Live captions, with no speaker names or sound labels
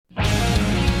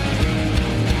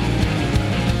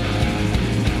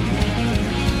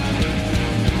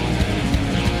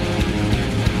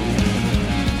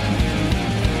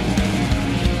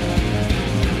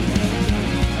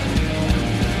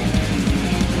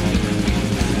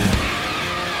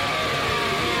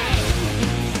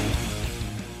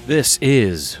This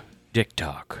is Dick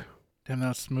Talk. Damn, that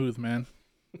was smooth, man.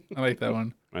 I like that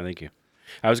one. Oh, thank you.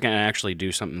 I was going to actually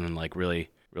do something like really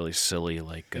silly,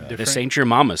 like, Different? this ain't your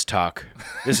mama's talk.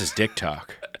 This is Dick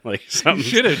Talk. Like something,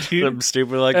 should have, dude. something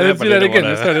stupid like Let's that. do that again.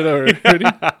 Let's start it over. Ready?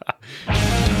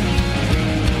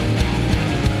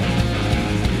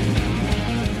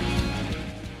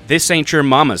 This ain't your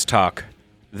mama's talk.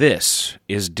 This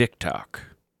is Dick Talk.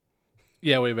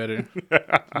 Yeah, way better.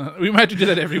 We might have to do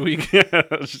that every week.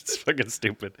 It's fucking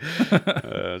stupid.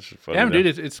 It's just funny, Damn, though.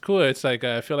 dude, it's cool. It's like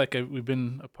I feel like we've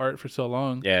been apart for so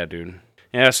long. Yeah, dude.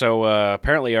 Yeah, so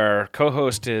apparently our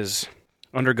co-host is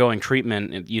undergoing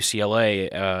treatment at UCLA.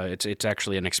 It's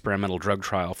actually an experimental drug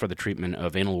trial for the treatment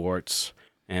of anal warts,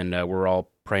 and we're all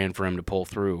praying for him to pull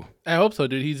through. I hope so,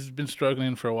 dude. He's been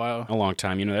struggling for a while. A long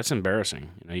time. You know, that's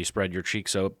embarrassing. You know, you spread your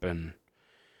cheeks open,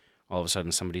 all of a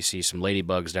sudden somebody sees some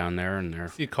ladybugs down there, and they're...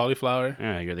 See cauliflower.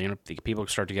 Yeah, the people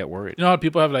start to get worried. You know how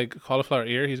people have like cauliflower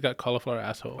ear? He's got cauliflower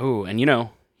asshole. Oh, and you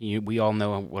know, we all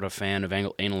know what a fan of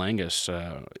anal Angus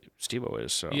Steve-O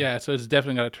is. So Yeah, so it's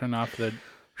definitely got to turn off the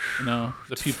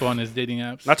people on his dating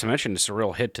apps. Not to mention, it's a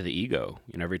real hit to the ego.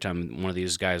 You know, every time one of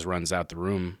these guys runs out the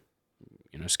room,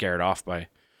 you know, scared off by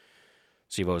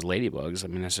Steve-O's ladybugs, I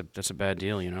mean, that's a bad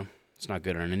deal, you know? It's not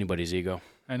good on anybody's ego.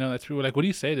 I know, that's true. Like, what do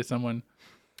you say to someone?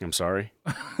 I'm sorry.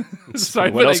 Sorry,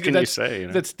 what but else like, can you say? You know?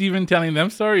 Is that Steven telling them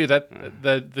sorry? Is that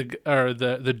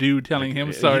the dude telling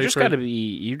him sorry?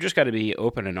 You just got to be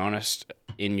open and honest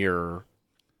in your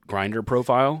Grindr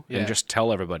profile and just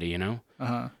tell everybody, you know?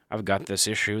 Uh-huh. I've got this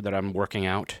issue that I'm working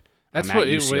out. That's I'm what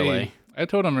at UCLA. I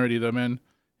told him already, though, man.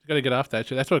 You got to get off that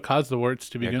shit. That's what caused the warts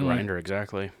to begin with. Grindr,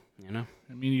 exactly. You know?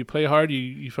 I mean, you play hard,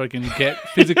 you fucking get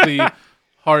physically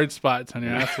hard spots on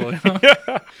your asshole. You know?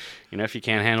 You know, if you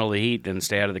can't handle the heat, then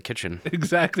stay out of the kitchen.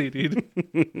 Exactly, dude.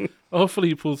 Hopefully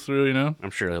he pulls through, you know?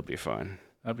 I'm sure he'll be fine.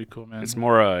 That'd be cool, man. It's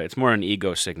more an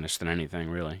ego sickness than anything,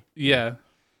 really. Yeah.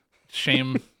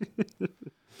 Shame.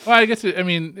 Well, I guess,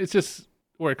 it's just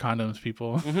wear condoms,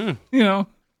 people. Mm-hmm. You know?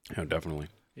 Oh, definitely.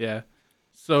 Yeah.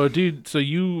 So, dude,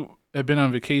 you have been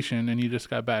on vacation and you just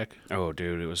got back. Oh,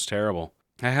 dude, it was terrible.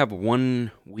 I have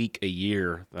 1 week a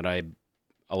year that I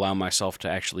allow myself to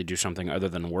actually do something other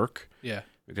than work. Yeah.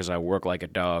 Because I work like a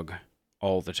dog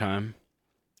all the time.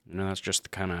 You know, that's just the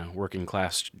kind of working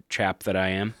class chap that I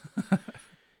am.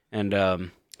 And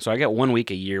so I get 1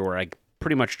 week a year where I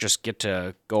pretty much just get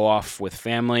to go off with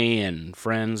family and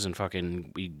friends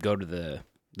and we go to the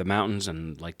mountains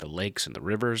and like the lakes and the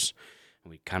rivers.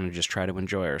 And we kind of just try to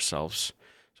enjoy ourselves.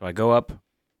 So I go up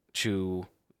to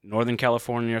Northern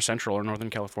California, Central or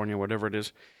Northern California, whatever it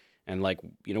is. And, like,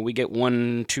 you know, we get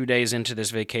 1-2 days into this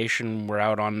vacation. We're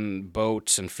out on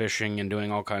boats and fishing and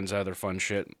doing all kinds of other fun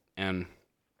shit. And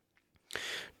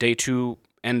day 2,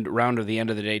 round of the end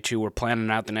of the day 2, we're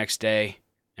planning out the next day.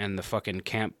 And the fucking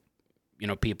camp, you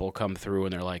know, people come through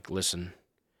and they're like, listen,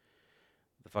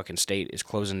 the fucking state is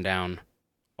closing down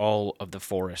all of the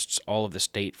forests, all of the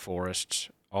state forests,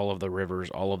 all of the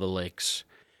rivers, all of the lakes.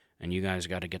 And you guys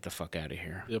got to get the fuck out of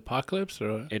here. The apocalypse?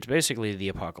 Or what? It's basically the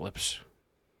apocalypse.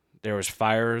 There was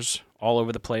fires all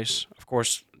over the place. Of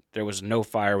course, there was no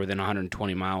fire within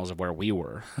 120 miles of where we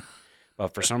were.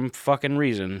 But for some fucking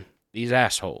reason, these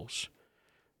assholes,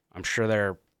 I'm sure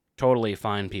they're totally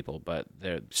fine people, but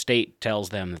the state tells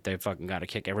them that they fucking got to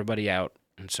kick everybody out.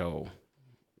 And so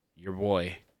your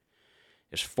boy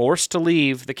is forced to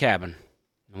leave the cabin.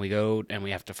 And we go and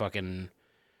we have to fucking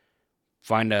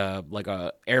find a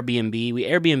Airbnb. We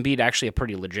Airbnb'd actually a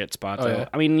pretty legit spot, though. Yeah.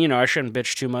 I mean, you know, I shouldn't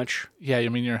bitch too much. Yeah, I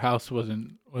mean, your house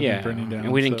wasn't burning down.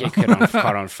 And we didn't get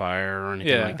caught on fire or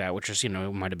anything like that, which is, you know,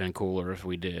 it might have been cooler if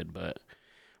we did. But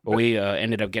we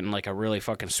ended up getting like a really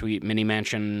fucking sweet mini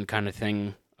mansion kind of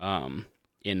thing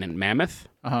in Mammoth.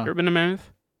 Uh-huh. You ever been to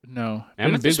Mammoth? No.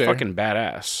 Mammoth is fucking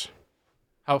badass.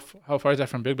 How far is that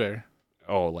from Big Bear?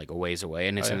 Oh, like a ways away,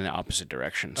 and it's in the opposite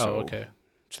direction. So okay.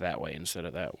 It's that way instead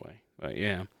of that way. But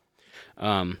yeah.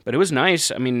 But it was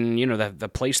nice. I mean, you know, the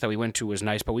place that we went to was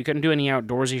nice, but we couldn't do any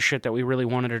outdoorsy shit that we really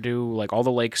wanted to do. Like, all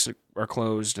the lakes are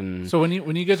closed. And so when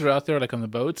you guys were out there, like on the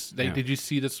boats, did you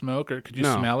see the smoke or could you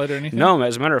smell it or anything? No,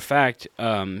 as a matter of fact,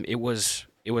 it was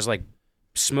like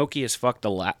smoky as fuck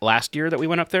the last year that we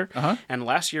went up there. Uh-huh. And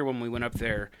last year when we went up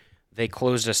there, they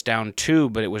closed us down too,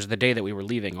 but it was the day that we were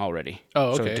leaving already.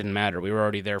 Oh, okay. So it didn't matter. We were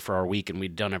already there for our week, and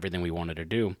we'd done everything we wanted to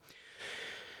do.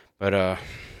 But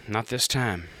not this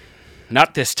time.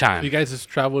 Not this time. You guys just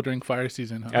travel during fire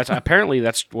season, huh? Apparently,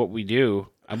 that's what we do.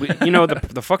 You know,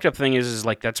 the fucked up thing is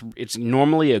like it's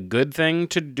normally a good thing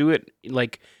to do it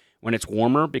like when it's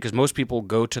warmer, because most people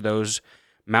go to those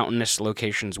mountainous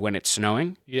locations when it's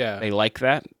snowing. Yeah. They like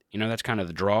that. You know, that's kind of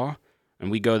the draw.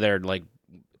 And we go there like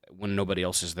when nobody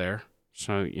else is there.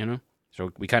 So,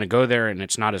 so we kind of go there, and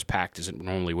it's not as packed as it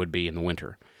normally would be in the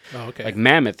winter. Oh, okay. Like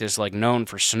Mammoth is like known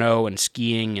for snow and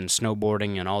skiing and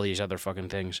snowboarding and all these other fucking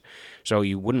things. So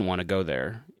you wouldn't want to go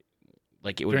there.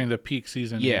 Like it would During the peak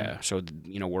season. Yeah, so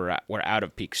we're out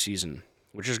of peak season,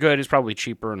 which is good. It's probably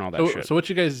cheaper and all that shit. So what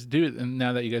you guys do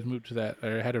now that you guys moved to that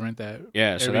or had to rent that?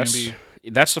 Yeah, so Airbnb?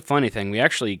 that's the funny thing. We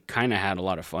actually kind of had a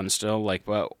lot of fun still. Like,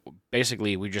 but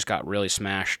basically we just got really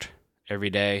smashed every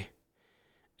day,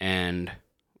 and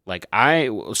like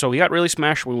so we got really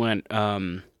smashed. We went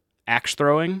axe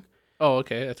throwing. Oh,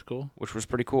 okay, that's cool. Which was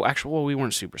pretty cool. Actually, well, we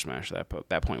weren't super smashed at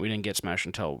that point. We didn't get smashed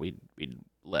until we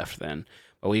left then.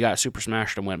 But we got super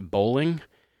smashed and went bowling.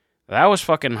 That was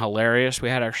fucking hilarious. We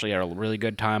had actually a really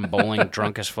good time bowling,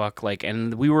 drunk as fuck. Like,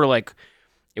 and we were like,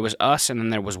 it was us, and then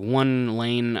there was one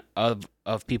lane of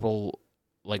people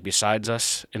like besides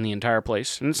us in the entire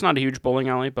place. And it's not a huge bowling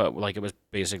alley, but like it was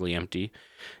basically empty,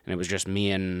 and it was just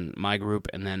me and my group.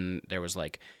 And then there was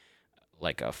like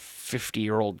a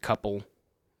 50-year-old couple,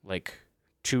 like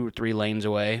 2 or 3 lanes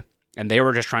away. And they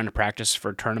were just trying to practice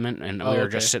for a tournament, and we were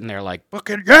just sitting there like,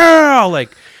 fucking yeah!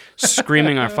 Like,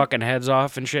 screaming our fucking heads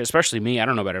off and shit. Especially me. I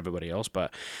don't know about everybody else,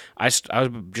 but I was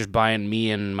just buying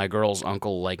me and my girl's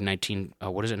uncle, like,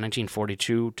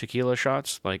 1942 tequila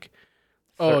shots. Like,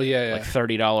 like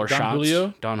 $30 shots.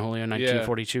 Julio? Don Julio,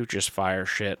 1942. Just fire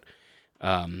shit.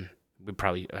 I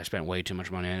spent way too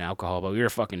much money on alcohol, but we were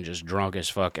fucking just drunk as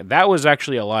fuck. That was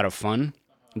actually a lot of fun.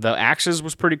 The axes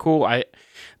was pretty cool.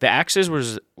 The axes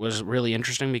was really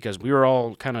interesting because we were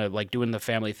all kind of like doing the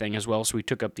family thing as well. So we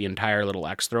took up the entire little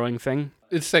axe throwing thing.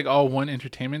 It's like all one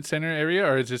entertainment center area,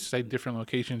 or is it just like different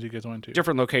locations you guys went to?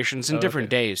 Different locations and different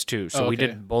days too. So we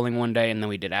did bowling one day, and then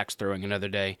we did axe throwing another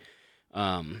day.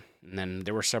 And then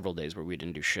there were several days where we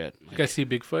didn't do shit. You guys see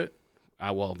Bigfoot?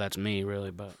 Well, that's me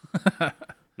really, but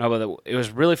no, but it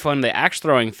was really fun. The axe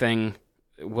throwing thing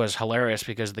was hilarious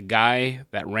because the guy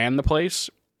that ran the place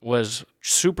was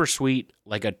super sweet,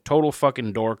 like a total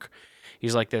fucking dork.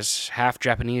 He's like this half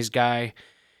Japanese guy,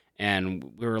 and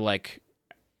we were like,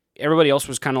 everybody else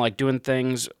was kind of like doing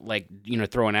things like,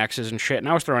 throwing axes and shit, and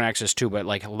I was throwing axes too, but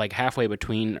like halfway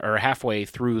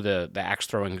through the axe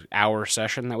throwing hour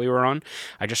session that we were on,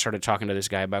 I just started talking to this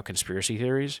guy about conspiracy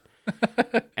theories.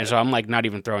 And so I'm like not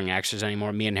even throwing axes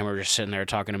anymore. Me and him were just sitting there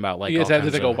talking about like, you guys had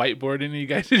like a whiteboard and you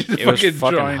guys just it was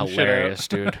fucking hilarious,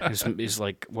 dude. He's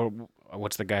like,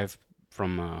 what's the guy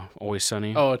from Always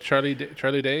Sunny? Oh, Charlie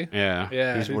Day.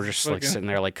 Yeah. We're just like sitting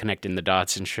there like connecting the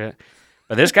dots and shit.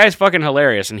 But this guy's fucking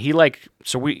hilarious, and he like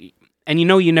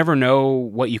you never know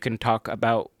what you can talk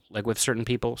about like with certain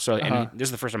people. So and this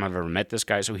is the first time I've ever met this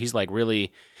guy. So he's like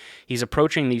he's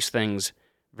approaching these things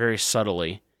very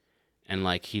subtly. And,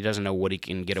 like, he doesn't know what he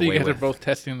can get away with. So you guys are both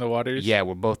testing the waters? Yeah,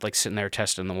 we're both, like, sitting there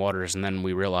testing the waters. And then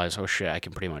we realize, oh, shit, I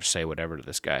can pretty much say whatever to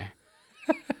this guy.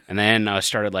 And then I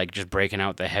started, like, just breaking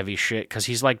out the heavy shit. Because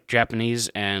he's, like, Japanese,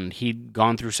 and he'd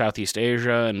gone through Southeast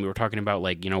Asia. And we were talking about,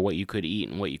 like, what you could eat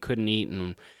and what you couldn't eat.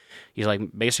 And he's like,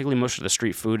 basically, most of the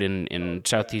street food in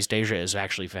Southeast Asia is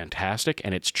actually fantastic.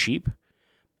 And it's cheap.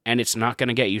 And it's not going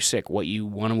to get you sick. What you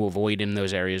want to avoid in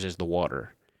those areas is the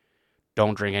water.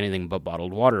 Don't drink anything but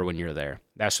bottled water when you're there.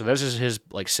 So this is his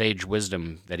like sage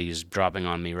wisdom that he's dropping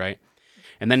on me, right?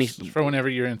 And then he's for whenever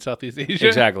you're in Southeast Asia.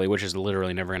 Exactly, which is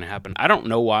literally never going to happen. I don't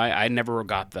know why. I never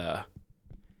got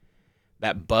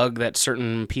that bug that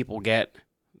certain people get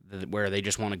where they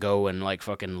just want to go and like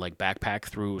fucking like backpack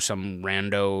through some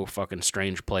rando fucking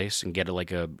strange place and get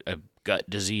a gut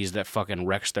disease that fucking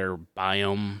wrecks their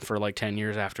biome for like 10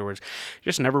 years afterwards.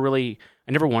 Just never really,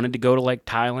 I never wanted to go to like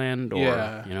Thailand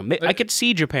or, I could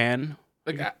see Japan.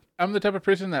 Like I'm the type of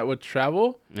person that would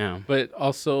travel, but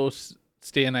also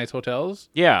stay in nice hotels.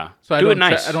 Yeah. So I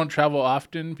don't travel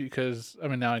often because, I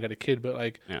mean, now I got a kid, but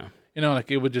like,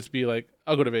 like it would just be like,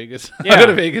 I'll go to Vegas. Yeah. I'll go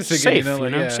to Vegas again.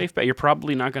 Safe, safe bet. You're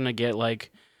probably not going to get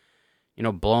like,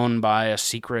 blown by a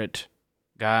secret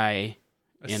guy.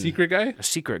 A secret guy? A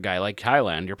secret guy like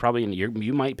Thailand. You're probably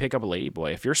you might pick up a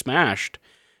ladyboy. If you're smashed,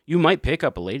 you might pick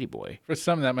up a ladyboy. For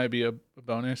some, that might be a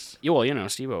bonus. Yeah, well,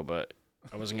 Steve-O, but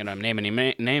I wasn't going to name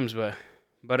any names, but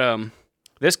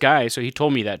this guy, so he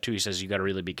told me that too. He says you got to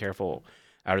really be careful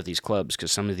out of these clubs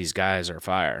because some of these guys are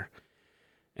fire.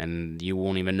 And you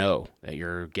won't even know that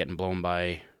you're getting blown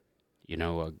by,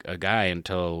 a guy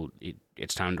until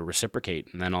it's time to reciprocate.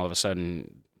 And then all of a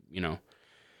sudden,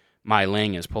 Mai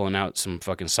Ling is pulling out some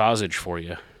fucking sausage for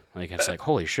you. Like, it's like,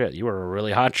 holy shit, you were a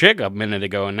really hot chick a minute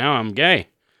ago, and now I'm gay.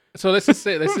 So let's just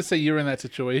say you were in that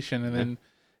situation, and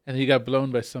then you got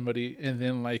blown by somebody, and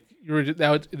then like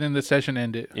then the session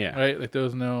ended. Yeah. Right. Like there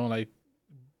was no like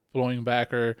blowing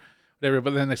back or whatever.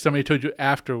 But then like somebody told you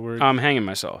afterwards, I'm hanging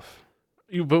myself.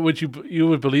 But would you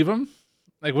would believe them?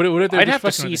 Like what if I'd have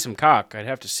to see some cock. I'd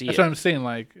have to see That's it. what I'm saying.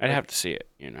 Like I'd have to see it,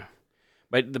 you know.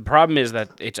 But the problem is that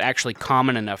it's actually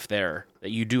common enough there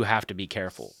that you do have to be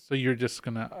careful. So you're just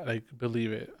gonna like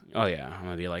believe it. Oh yeah, I'm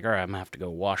gonna be like, all right, I'm gonna have to go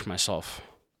wash myself.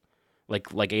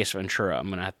 Like Ace Ventura, I'm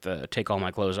gonna have to take all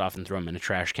my clothes off and throw them in a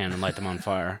trash can and light them on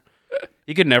fire.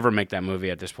 You could never make that movie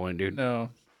at this point, dude. No,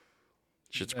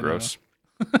 Shit's gross.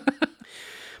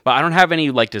 But I don't have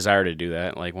any like desire to do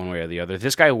that, like one way or the other.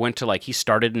 This guy went to like he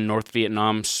started in North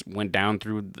Vietnam, went down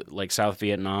through like South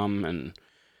Vietnam,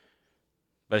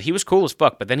 but he was cool as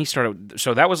fuck. But then he started,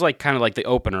 so that was like kind of like the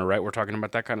opener, right? We're talking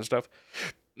about that kind of stuff.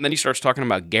 And then he starts talking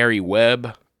about Gary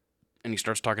Webb, and he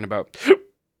starts talking about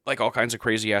like all kinds of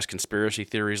crazy ass conspiracy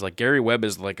theories. Like Gary Webb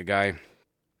is like a guy.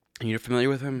 You're familiar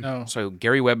with him? No. So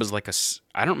Gary Webb is like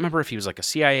I don't remember if he was like a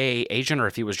CIA agent or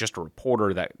if he was just a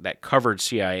reporter that covered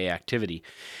CIA activity.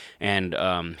 And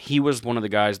he was one of the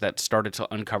guys that started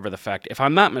to uncover the fact, if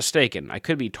I'm not mistaken, I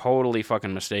could be totally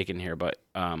fucking mistaken here, but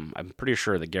I'm pretty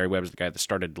sure that Gary Webb is the guy that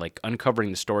started like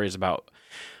uncovering the stories about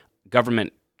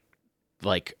government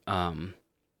like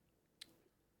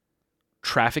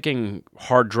trafficking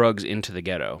hard drugs into the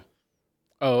ghetto.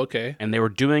 Oh, okay. And they were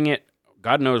doing it.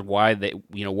 God knows why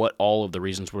what all of the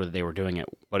reasons were that they were doing it.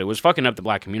 But it was fucking up the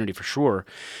black community for sure.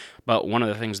 But one of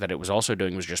the things that it was also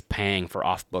doing was just paying for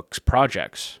off-books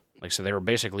projects. Like, so they were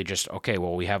basically just, okay,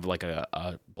 well, we have like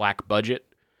a black budget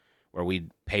where we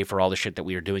pay for all the shit that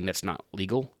we are doing that's not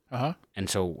legal. Uh-huh. And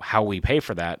so how we pay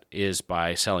for that is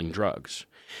by selling drugs.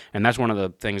 And that's one of the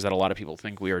things that a lot of people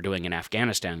think we are doing in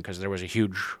Afghanistan because there was a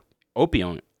huge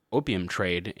opium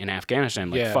trade in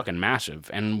Afghanistan, like fucking massive.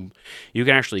 And you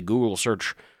can actually Google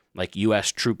search like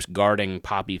U.S. troops guarding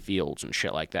poppy fields and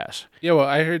shit like that. Yeah, well,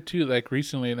 I heard too, like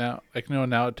recently now, like the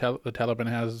Taliban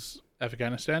has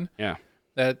Afghanistan. Yeah.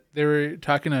 That they were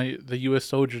talking to the U.S.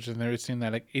 soldiers and they were saying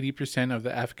that like 80% of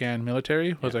the Afghan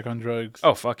military was like on drugs.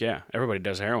 Oh, fuck yeah. Everybody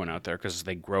does heroin out there because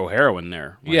they grow heroin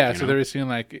there. Like, yeah, so they were saying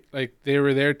like they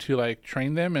were there to like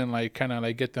train them and like kind of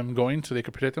like get them going so they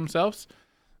could protect themselves.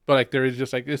 But like they're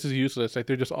just like, this is useless. Like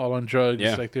they're just all on drugs.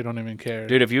 Yeah. Like they don't even care.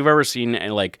 Dude, if you've ever seen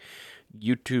like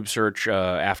YouTube search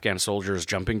Afghan soldiers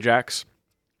jumping jacks,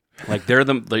 like they're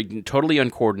like totally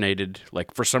uncoordinated.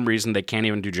 Like for some reason they can't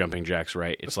even do jumping jacks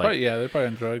right. It's like they're probably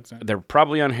on drugs. They're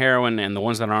probably on heroin, and the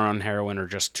ones that aren't on heroin are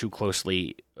just too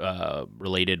closely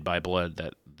related by blood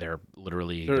that they're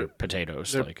literally they're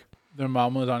potatoes. Like their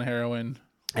mom was on heroin.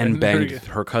 And banged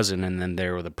her cousin, and then they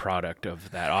were the product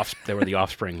of that. They were the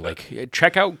offspring. Like,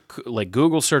 check out, like,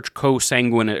 Google search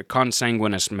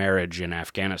consanguineous marriage in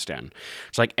Afghanistan.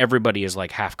 It's like everybody is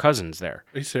like half cousins there.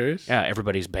 Are you serious? Yeah,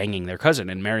 everybody's banging their cousin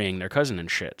and marrying their cousin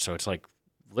and shit. So it's like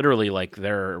literally like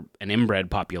they're an inbred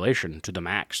population to the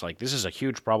max. Like, this is a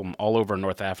huge problem all over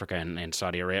North Africa and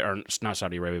Saudi Arabia, or not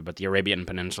Saudi Arabia, but the Arabian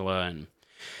Peninsula and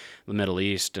the Middle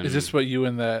East. And is this what you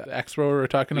and the Expo were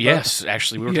talking about? Yes,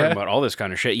 actually, we were talking about all this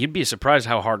kind of shit. You'd be surprised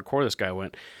how hardcore this guy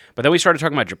went. But then we started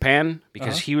talking about Japan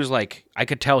because he was like, I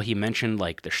could tell he mentioned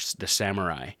like the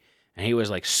samurai, and he was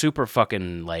like super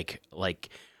fucking like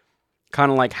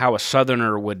kind of like how a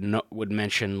Southerner would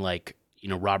mention like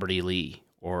Robert E. Lee,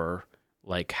 or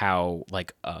like how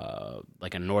like a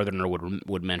Northerner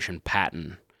would mention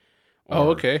Patton.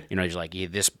 Or, okay. He's like, yeah,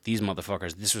 these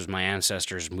motherfuckers, this was my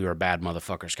ancestors, and we were bad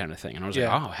motherfuckers kind of thing. And I was like,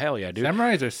 oh, hell yeah, dude.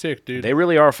 Samurais are sick, dude. They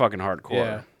really are fucking hardcore.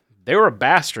 Yeah. They were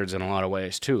bastards in a lot of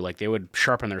ways, too. Like, they would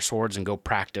sharpen their swords and go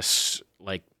practice,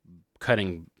 like,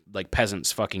 cutting, like,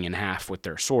 peasants fucking in half with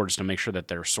their swords to make sure that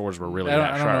their swords were really that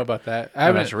sharp. I don't know about that.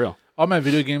 That's real. All my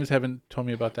video games haven't told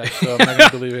me about that, so I'm not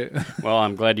going to believe it. Well,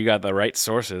 I'm glad you got the right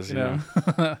sources, you know.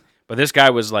 But this guy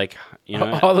was like,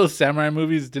 all those samurai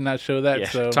movies did not show that. Yeah,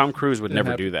 so Tom Cruise would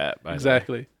never do that.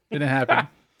 Exactly. Didn't happen.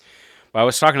 But I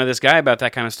was talking to this guy about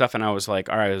that kind of stuff, and I was like,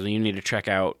 all right, well, you need to check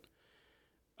out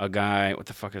a guy. What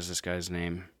the fuck is this guy's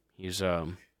name? He's a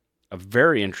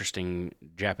very interesting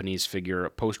Japanese figure, a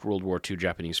post-World War II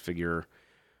Japanese figure.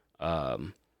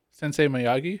 Sensei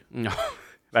Miyagi? No,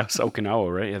 that's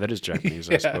Okinawa, right? Yeah, that is Japanese,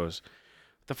 I suppose.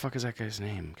 What the fuck is that guy's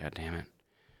name? God damn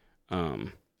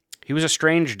it. He was a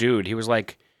strange dude. He was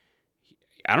like,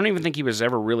 I don't even think he was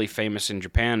ever really famous in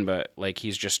Japan, but like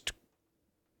he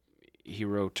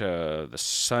wrote The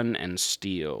Sun and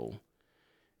Steel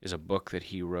is a book that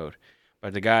he wrote.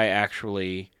 But the guy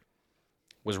actually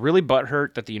was really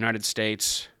butthurt that the United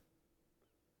States,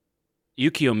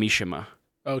 Yukio Mishima.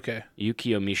 Okay.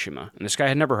 Yukio Mishima. And this guy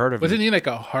had never heard of him. Wasn't he like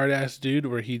a hard-ass dude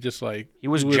where he just like... He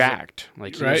was jacked.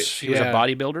 Like he was a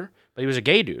bodybuilder, but he was a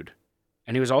gay dude.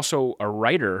 And he was also a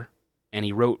writer and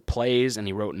he wrote plays and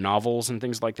he wrote novels and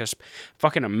things like this.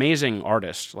 Fucking amazing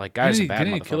artist. Like, guy's a bad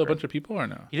Didn't he motherfucker. kill a bunch of people or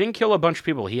no? He didn't kill a bunch of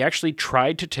people. He actually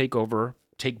tried to take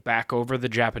back over the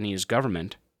Japanese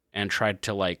government and tried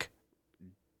to, like,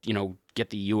 you know, get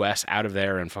the U.S. out of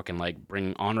there and fucking, like,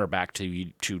 bring honor back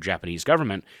to Japanese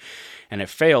government. And it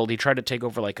failed. He tried to take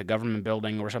over, like, a government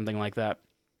building or something like that,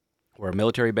 or a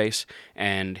military base,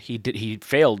 and he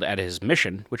failed at his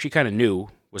mission, which he kind of knew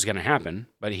was going to happen,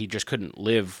 but he just couldn't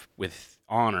live with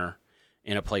honor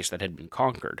in a place that had been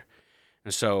conquered.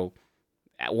 And so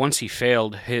once he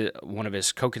failed, one of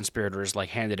his co-conspirators like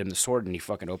handed him the sword, and he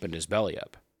fucking opened his belly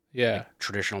up. Yeah. Like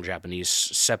traditional Japanese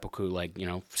seppuku, like, you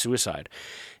know, suicide.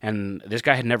 And this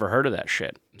guy had never heard of that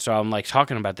shit. So I'm like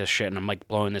talking about this shit, and I'm like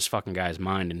blowing this fucking guy's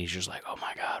mind, and he's just like, oh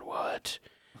my God, what?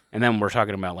 And then we're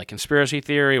talking about like conspiracy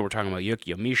theory. We're talking about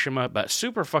Yukio Mishima, but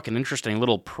super fucking interesting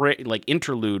little like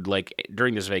interlude like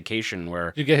during this vacation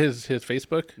where. Did you get his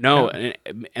Facebook? No, Yeah.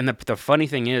 and the funny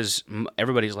thing is,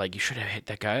 everybody's like, you should have hit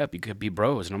that guy up. You could be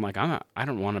bros, and I'm like, I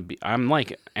don't want to be. I'm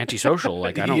like antisocial.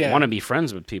 Like I don't Yeah. want to be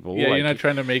friends with people. Yeah, like, you're not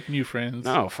trying to make new friends.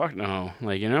 No, fuck no.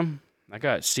 Like, you know, I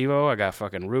got Stevo, I got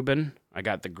fucking Ruben, I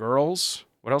got the girls.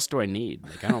 What else do I need?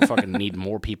 Like, I don't fucking need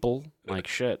more people. Like,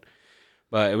 shit.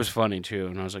 But it was funny, too.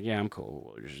 And I was like, yeah, I'm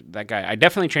cool. That guy, I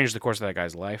definitely changed the course of that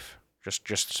guy's life.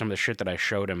 Just some of the shit that I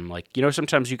showed him. Like, you know,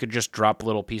 sometimes you could just drop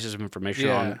little pieces of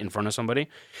information in front of somebody,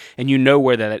 and you know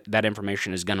where that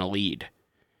information is going to lead.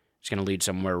 It's going to lead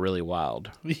somewhere really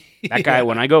wild. That guy,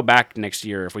 when I go back next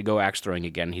year, if we go axe throwing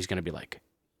again, he's going to be like,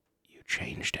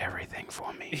 changed everything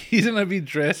for me. He's gonna be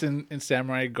dressed in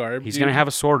samurai garb. He's gonna have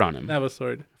a sword on him. Have a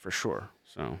sword for sure.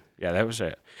 So yeah, that was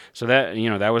it. So that, you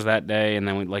know, that was that day, and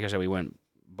then we, like I said, we went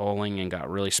bowling and got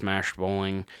really smashed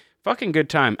bowling. Fucking good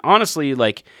time. Honestly,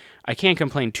 like I can't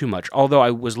complain too much. Although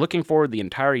I was looking forward the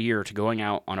entire year to going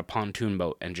out on a pontoon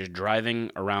boat and just driving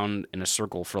around in a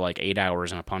circle for like 8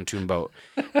 hours in a pontoon boat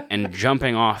and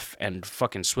jumping off and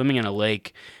fucking swimming in a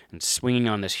lake and swinging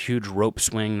on this huge rope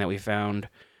swing that we found.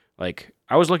 Like,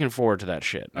 I was looking forward to that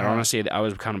shit. I honestly, I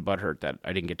was kind of butthurt that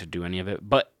I didn't get to do any of it.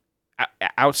 But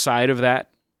outside of that,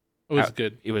 it was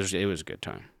good. It was a good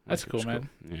time. That's cool, man.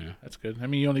 Cool. Yeah, that's good. I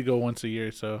mean, you only go once a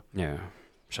year, so yeah.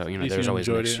 So, you know, there's always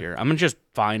next year. I'm gonna just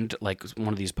find like one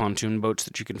of these pontoon boats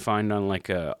that you can find on like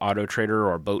a Auto Trader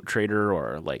or Boat Trader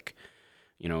or like,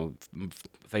 you know,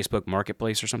 Facebook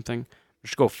Marketplace or something.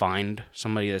 Just go find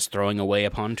somebody that's throwing away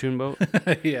a pontoon boat.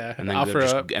 Yeah, and then offer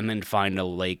up, and then find a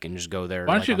lake and just go there.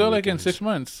 Why don't you go like in 6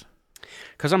 months?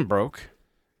 Because I'm broke.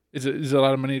 Is it a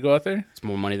lot of money to go out there? It's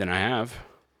more money than I have.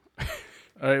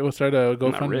 All right, we'll start a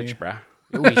GoFundMe. I'm not rich, bruh.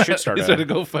 We should start a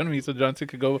GoFundMe so Johnson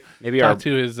could go talk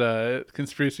to his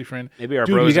conspiracy friend. Maybe our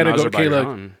bros in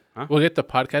Azerbaijan. Huh? We'll get the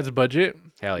podcast budget.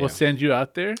 Hell yeah. We'll send you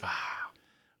out there.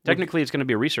 Technically, it's going to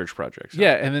be a research project. So.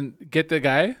 Yeah, and then get the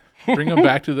guy, bring him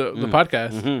back to the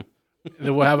podcast. Mm-hmm.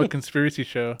 Then we'll have a conspiracy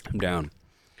show. I'm down.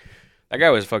 That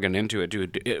guy was fucking into it,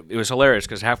 dude. It was hilarious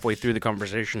because halfway through the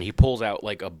conversation, he pulls out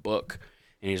like a book,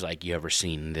 and he's like, "You ever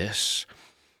seen this?"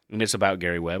 And it's about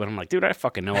Gary Webb, and I'm like, "Dude, I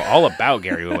fucking know all about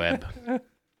Gary Webb."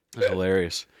 It's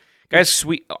hilarious. Guy's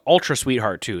sweet, ultra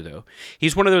sweetheart too, though.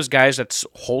 He's one of those guys that's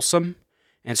wholesome,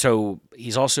 and so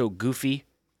he's also goofy,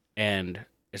 and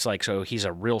it's like, so he's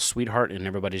a real sweetheart, and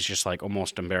everybody's just like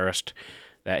almost embarrassed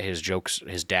that his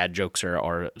dad jokes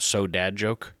are so dad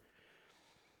joke.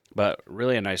 But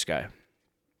really a nice guy.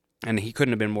 And he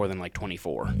couldn't have been more than like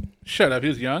 24. Shut up, he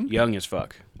was young? Young as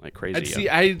fuck. Like crazy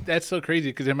young. That's so crazy,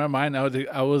 because in my mind,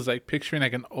 I was like picturing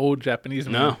like an old Japanese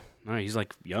man. No, he's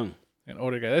like young. An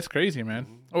older guy. That's crazy, man.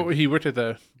 Oh, he worked at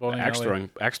the bowling axe throwing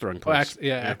place. Axe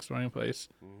throwing place.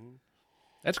 Mm-hmm.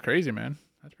 That's crazy, man.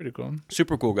 That's pretty cool.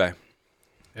 Super cool guy.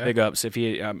 Yeah. Big ups. If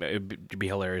he, it'd be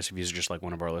hilarious if he's just like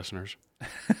one of our listeners.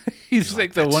 he's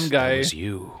like the one guy. That was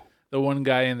you. The one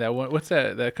guy in that one. What's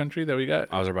that country that we got?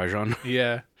 Azerbaijan.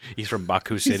 Yeah. He's from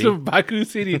Baku City. He's from Baku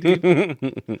City,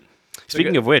 dude.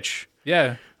 Speaking of which.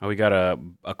 Yeah. We got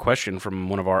a question from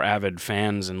one of our avid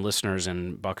fans and listeners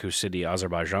in Baku City,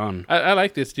 Azerbaijan. I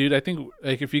like this, dude. I think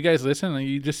like if you guys listen,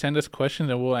 you just send us questions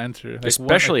and we'll answer. Like,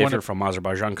 especially if you're from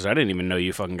Azerbaijan, because I didn't even know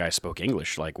you fucking guys spoke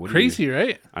English. Like, what crazy,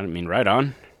 right? I mean, right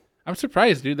on. I'm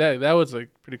surprised, dude. That was like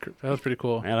that was pretty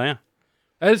cool. Hell yeah.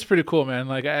 That is pretty cool, man.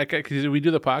 Like, because we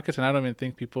do the podcast, and I don't even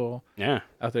think people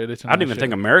out there listen. I don't even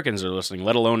think Americans are listening,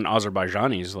 let alone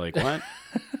Azerbaijanis. Like, what?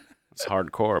 It's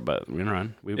hardcore, but we're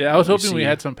on. I was hoping we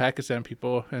had some Pakistan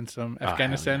people and some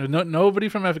Afghanistan. Nobody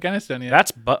from Afghanistan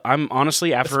yet. But I'm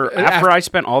honestly after I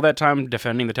spent all that time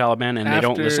defending the Taliban and they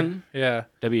don't listen. Yeah.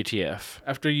 WTF?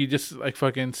 After you just like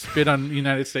fucking spit on the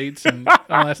United States and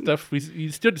all that stuff, you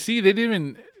still see they didn't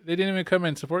even They didn't even come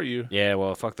and support you. Yeah,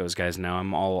 well, fuck those guys now.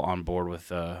 I'm all on board with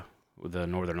the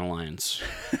Northern Alliance.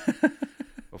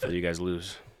 Hopefully you guys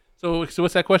lose. So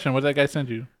what's that question? What did that guy send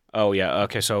you? Oh yeah,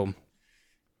 okay. So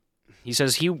he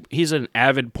says he's an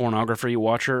avid pornography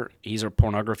watcher. He's a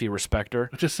pornography respecter.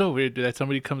 Which is so weird, dude, that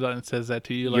somebody comes out and says that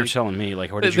to you. You're Like, telling me,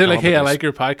 like, where did you they're come like, up "Hey, with I this? like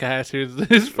your podcast. Here's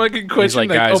this fucking He's question." Like,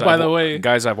 guys, oh, by the way,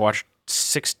 guys, I've watched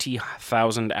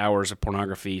 60,000 hours of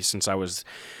pornography since I was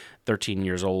 13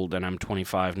 years old, and I'm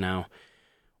 25 now.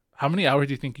 how many hours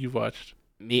do you think you've watched?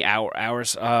 Me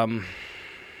hours?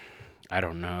 I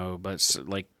don't know, but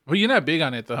like Well, you're not big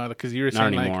on it though, huh? Because you were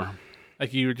not saying anymore.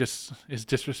 like you were just is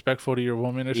disrespectful to your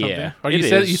woman or something. Yeah, Or it you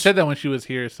is. said that when she was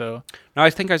here. So No, I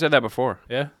think I said that before.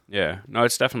 yeah. Yeah, no,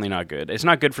 it's definitely not good. It's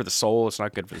not good for the soul. It's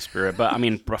not good for the spirit. But I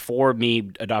mean, before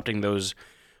me adopting those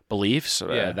beliefs,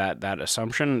 Yeah. that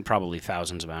assumption, probably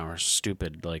thousands of hours,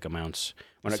 stupid like amounts.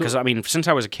 So- Because I mean, since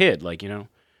I was a kid, like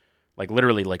like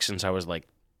literally, like since I was like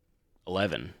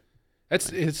 11.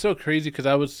 It's so crazy because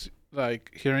I was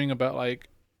like hearing about like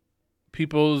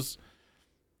people's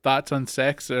thoughts on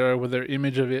sex or with their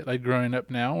image of it like growing up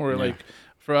now, or Yeah. like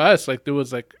for us, like there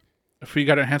was like if we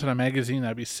got our hands on a magazine,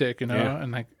 that'd be sick, you know, Yeah.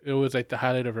 and like it was like the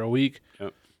highlight of our week.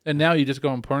 Yep. And now you just go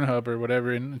on Pornhub or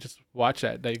whatever and just watch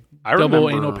that like I double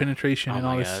remember- anal penetration Oh and my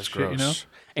all God, this that's shit, gross. you know.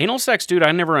 Anal sex, dude,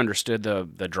 I never understood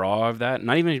the draw of that.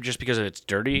 Not even just because it's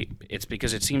dirty. It's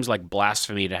because it seems like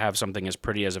blasphemy to have something as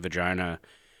pretty as a vagina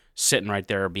sitting right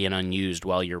there being unused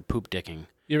while you're poop dicking.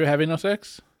 You ever have anal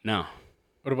sex? No.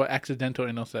 What about accidental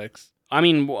anal sex? I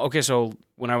mean, okay, so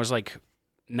when I was like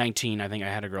 19, I think I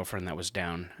had a girlfriend that was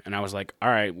down. And I was like, all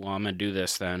right, well, I'm going to do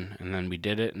this then. And then we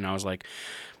did it. And I was like,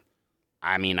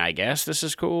 I mean, I guess this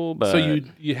is cool, but... So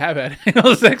you have had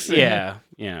anal sex? Yeah,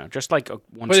 just like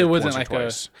once, But it or, wasn't once or like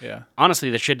twice. yeah.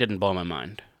 Honestly, the shit didn't blow my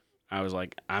mind. I was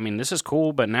like, I mean, this is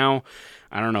cool, but now,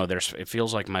 I don't know. It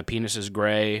feels like my penis is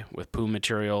gray with poo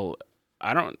material.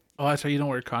 I don't. Oh, that's why you don't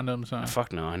wear condoms, huh?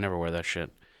 Fuck no, I never wear that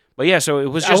shit. But yeah, so it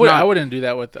was I just I not. wouldn't do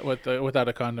that without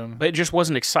a condom. But it just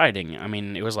wasn't exciting. I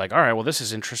mean, it was like, all right, well, this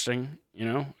is interesting, you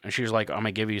know. And she was like, I'm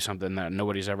gonna give you something that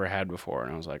nobody's ever had before.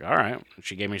 And I was like, all right. And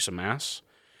she gave me some ass.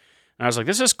 And I was like,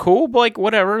 this is cool, but like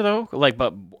whatever though. Like,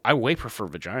 but I way prefer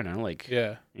vagina. Like,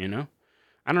 Yeah. you know,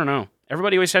 I don't know.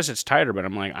 Everybody always says it's tighter, but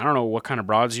I'm like, I don't know what kind of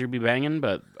broads you'd be banging,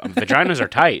 but vaginas are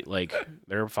tight. Like,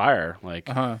 they're fire. Like,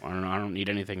 Uh-huh. I don't know. I don't need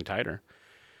anything tighter.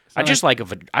 It's I not just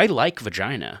I like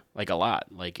vagina like a lot.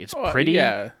 Like, it's pretty.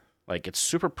 Yeah. Like, it's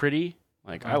super pretty.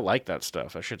 Like, I Uh-huh. like that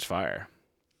stuff. That shit's fire.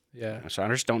 Yeah. So I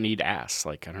just don't need ass.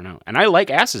 Like, I don't know. And I like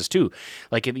asses too.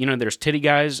 Like, you know, there's titty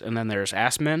guys and then there's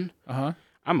ass men. Uh-huh.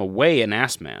 I'm away an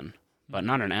ass man, but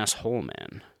not an asshole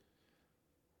man.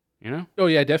 You know? Oh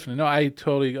yeah, definitely. No, I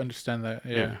totally understand that.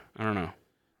 Yeah. I don't know.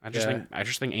 Yeah. I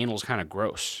just think anal's kind of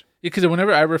gross. Because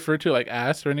whenever I refer to like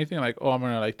ass or anything, like, oh, I'm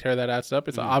gonna like tear that ass up,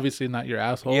 it's obviously not your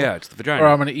asshole. it's the vagina. Or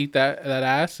I'm gonna eat that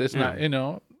ass. It's Yeah. not, you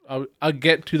know. I'll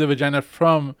get to the vagina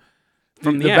from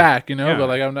the yeah. back, you know. Yeah. But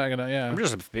like, I'm not gonna. Yeah. I'm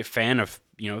just a big fan of,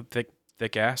 you know,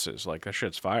 thick asses. Like, that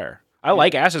shit's fire. I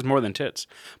like asses more than tits.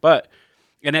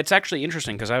 And it's actually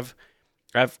interesting because I've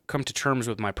come to terms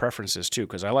with my preferences too,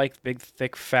 because I like big,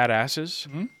 thick, fat asses,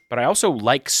 but I also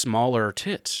like smaller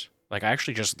tits. Like, I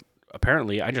just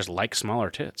like smaller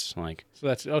tits. Like, So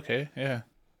that's okay. Yeah.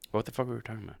 what the fuck were we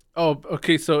talking about? Oh,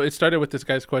 okay. So it started with this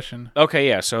guy's question. Okay,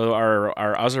 yeah. So our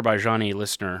Azerbaijani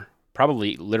listener,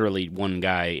 probably literally one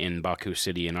guy in Baku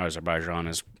City in Azerbaijan,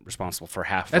 is responsible for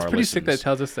half That's of our pretty listens. sick. That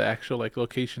tells us the actual like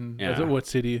location. Yeah. What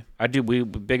city? I do. We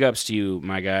big ups to you,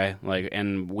 my guy. Like,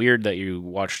 and weird that you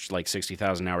watched like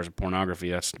 60,000 hours of pornography.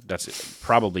 That's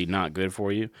probably not good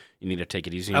for you. You need to take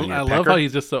it easy. I on your love pecker. how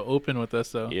he's just so open with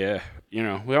us, though. Yeah, you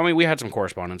know. Well, I mean, we had some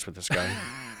correspondence with this guy.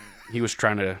 He was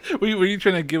trying to. Were you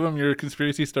trying to give him your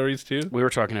conspiracy stories too? We were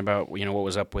talking about, you know, what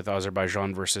was up with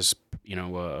Azerbaijan versus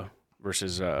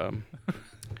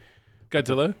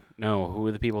Godzilla. no, who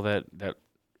are the people that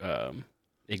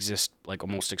exist like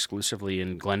almost exclusively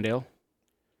in Glendale?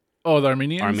 Oh, the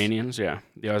Armenians. Armenians, yeah,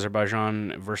 the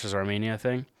Azerbaijan versus Armenia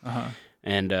thing. Uh-huh.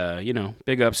 And you know,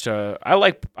 big ups to I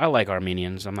like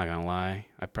Armenians. I'm not gonna lie.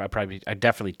 I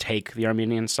definitely take the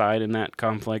Armenian side in that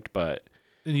conflict, but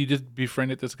And you just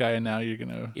befriended this guy, and now you're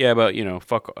gonna. yeah, but you know,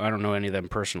 fuck, I don't know any of them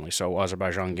personally. So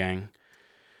Azerbaijan gang.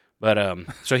 But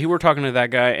so we were talking to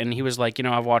that guy, and he was like, you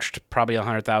know, I've watched probably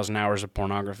 100,000 hours of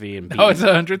pornography and Oh, it's beat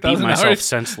 100,000 myself hours.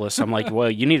 senseless. I'm like,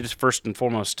 well, you need to first and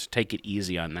foremost take it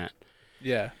easy on that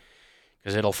Yeah.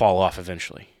 because it'll fall off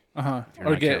eventually. Uh huh. you're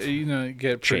Or not get careful.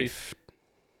 get pretty. Chafe.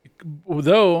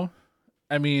 Though,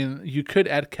 I mean, you could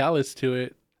add callus to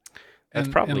it That's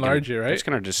and probably enlarge it, right? It's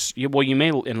gonna just you may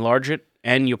enlarge it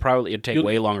And it'd take You-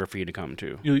 way longer for you to come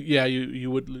too.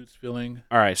 You would lose feeling.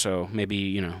 All right, so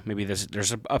maybe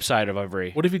there's an upside of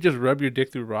every. What if you just rub your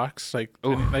dick through rocks, like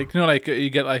Ooh. like you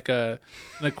get like an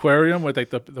aquarium with like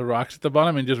the rocks at the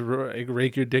bottom and just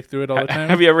rake your dick through it all the time?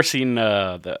 Have you ever seen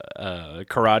the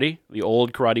Karate, the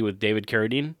old Karate with David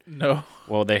Carradine? No.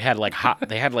 Well, they had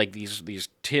like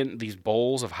these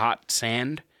bowls of hot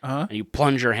sand, Uh-huh. and you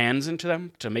plunge your hands into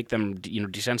them to make them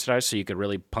desensitized, so you could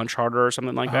really punch harder or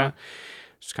something like that.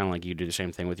 It's kind of like you do the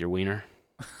same thing with your wiener.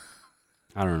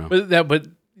 I don't know. But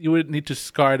you would need to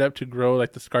scar it up to grow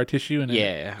like the scar tissue. And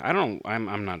Yeah,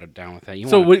 I'm not down with that. You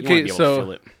So want to okay, be able so to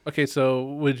feel it. okay, so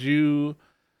would you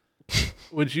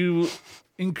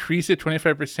increase it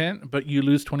 25%, but you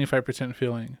lose 25%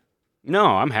 feeling? No,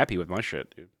 I'm happy with my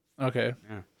shit, dude. Okay.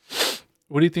 Yeah.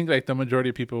 What do you think like the majority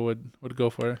of people would go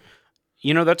for?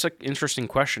 That's an interesting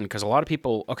question because a lot of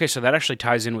people. Okay, so that actually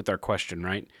ties in with our question,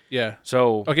 right? Yeah.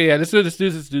 So Okay, yeah. Let's do this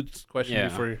dude's question yeah.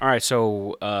 before. All right.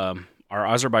 So our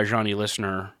Azerbaijani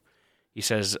listener, he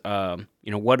says,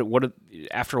 what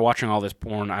after watching all this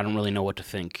porn, I don't really know what to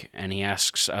think, and he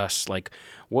asks us like,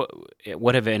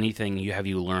 what if anything have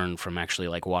you learned from actually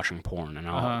like watching porn?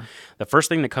 And the first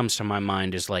thing that comes to my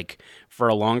mind is like, for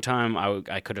a long time,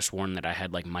 I could have sworn that I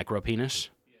had like micro penis.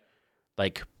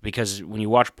 Like, because when you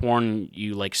watch porn,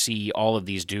 you like see all of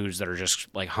these dudes that are just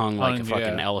like hung like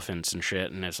fucking elephants and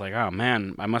shit, and it's like, oh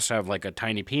man, I must have like a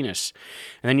tiny penis.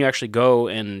 And then you actually go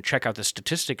and check out the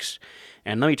statistics,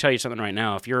 and let me tell you something right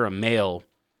now: if you're a male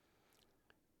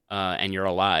and you're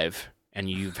alive and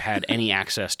you've had any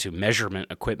access to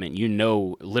measurement equipment, you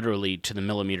know literally to the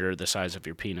millimeter the size of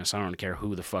your penis. I don't care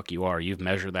who the fuck you are, you've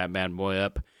measured that bad boy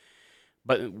up.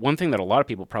 But one thing that a lot of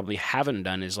people probably haven't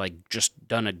done is like just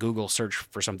done a Google search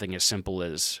for something as simple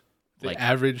as The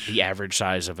average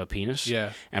size of a penis.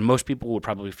 Yeah. And most people would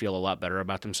probably feel a lot better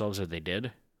about themselves if they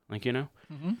did, like,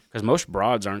 Mhm. because most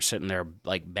broads aren't sitting there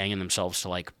like banging themselves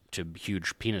to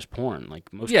huge penis porn.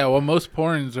 Like most Yeah, well, most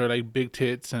porns are like big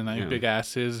tits and like Yeah. big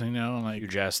asses, like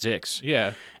huge ass dicks.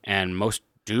 yeah. And most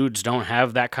dudes don't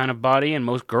have that kind of body, and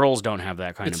most girls don't have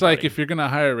that kind It's of body. like if you're gonna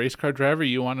hire a race car driver,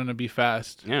 you want him to be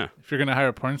fast. Yeah, If you're gonna hire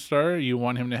a porn star, you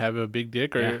want him to have a big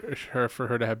dick, or Yeah. for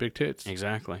her to have big tits,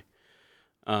 exactly.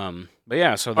 But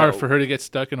yeah, so or for her to get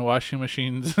stuck in washing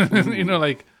machines. Like, have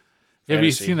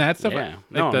you fantasy. seen that stuff? Yeah. Like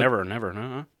No, never.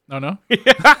 No. No.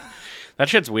 That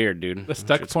shit's weird, dude. The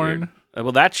stuck Shit's porn. weird.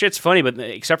 Well, that shit's funny, but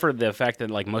except for the fact that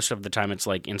like most of the time it's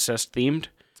like incest themed,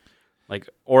 like,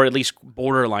 or at least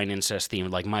borderline incest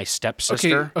themed, like my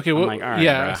stepsister. Okay. I'm Well, like, all right,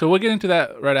 yeah. bruh. So we'll get into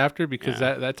that right after because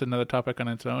Yeah. that's another topic on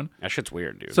its own. That shit's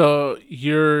weird, dude. So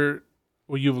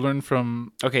you've learned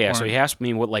from Okay, yeah. So porn. he asked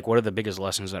me what are the biggest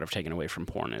lessons that I've taken away from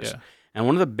porn is, Yeah. and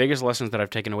one of the biggest lessons that I've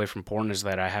taken away from porn is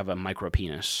that I have a micro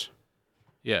penis.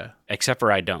 Yeah. Except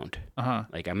for I don't. Uh-huh.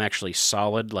 Like I'm actually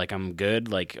solid. Like I'm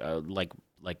good. Like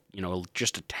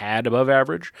just a tad above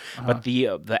average. But the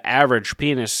average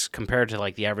penis compared to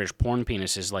like the average porn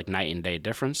penis is like night and day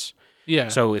difference. Yeah.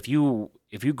 So if you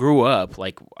grew up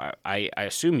like I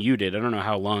assume you did. I don't know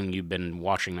how long you've been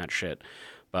watching that shit,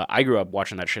 but I grew up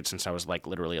watching that shit since I was like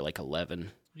literally like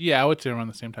 11. Yeah, I would say around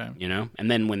the same time.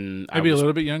 And then when Maybe a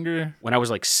little bit younger. when I was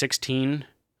like 16,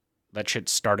 that shit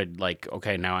started like,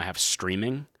 okay, now I have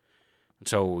streaming.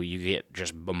 So you get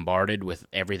just bombarded with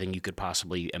everything you could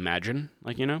possibly imagine,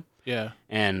 like, Yeah.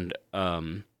 And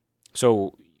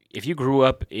so if you grew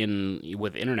up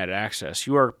with internet access,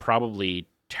 you are probably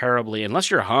terribly, unless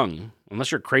you're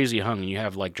crazy hung and you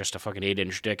have like just a fucking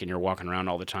 8-inch dick and you're walking around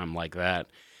all the time like that,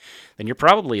 then you're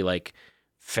probably like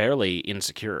fairly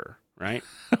insecure, right?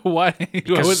 Why?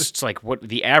 Because it's like what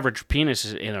the average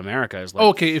penis in America is like.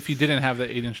 Okay, if you didn't have that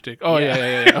 8-inch dick. Oh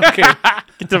Yeah. yeah. Okay.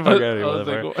 Get the fuck out of here, I was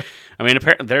like, motherfucker. what? I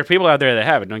mean, there are people out there that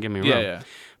have it. Don't get me wrong. Yeah.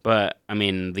 But I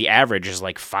mean, the average is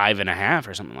like 5.5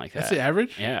 or something like that. That's the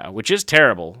average? Yeah, which is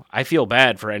terrible. I feel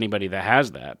bad for anybody that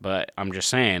has that, but I'm just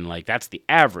saying, like, that's the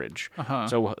average. Uh-huh.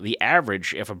 So the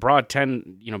average, if a broad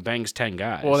 10, bangs 10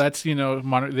 guys. Well, that's, they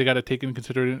got to take into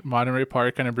consideration Monterey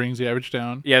Park kind of brings the average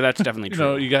down. yeah, that's definitely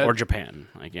true. Or Japan,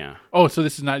 like, yeah. Oh, so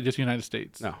this is not just United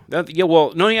States. No, I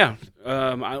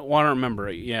want to remember.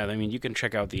 Yeah, I mean, you can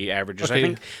check out the averages. Okay. I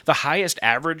think the highest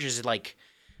average is like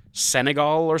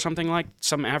Senegal or something, like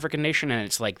some African nation, and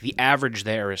it's like the average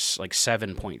there is like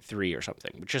 7.3 or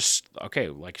something, which is okay.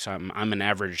 Like, so I'm an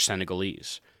average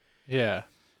Senegalese, Yeah.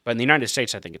 but in the United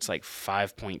States, I think it's like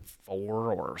 5.4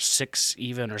 or 6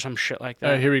 even or some shit like that.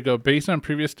 All right, here we go. Based on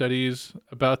previous studies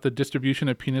about the distribution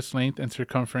of penis length and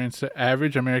circumference, the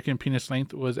average American penis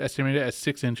length was estimated at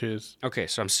 6 inches. Okay,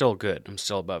 so I'm still good. I'm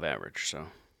still above average. So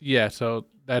Yeah, so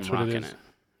that's I'm what it rocking is. it.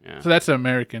 Yeah. So that's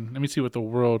American. Let me see what the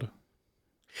world.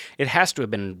 It has to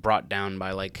have been brought down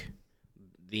by like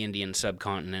the Indian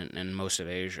subcontinent and most of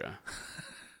Asia.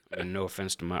 I mean, no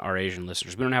offense to our Asian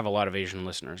listeners. We don't have a lot of Asian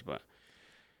listeners, but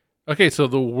Okay, so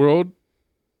the world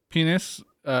penis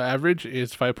average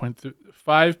is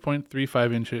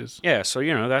 5.35 inches. yeah. So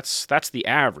that's the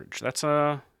average. That's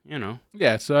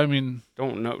Yeah, so I mean,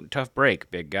 tough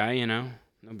break, big guy. No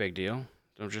big deal.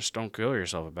 Don't kill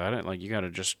yourself about it. Like you got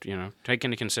to just take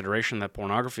into consideration that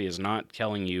pornography is not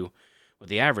telling you what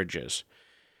the average is.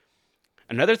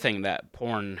 Another thing that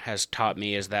porn has taught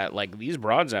me is that like these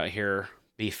broads out here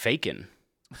be faking.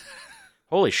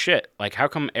 Holy shit. Like how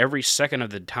come every second of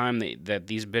the time that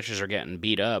these bitches are getting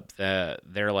beat up that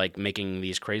they're like making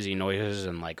these crazy noises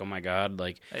and like, oh my God,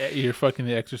 like you're fucking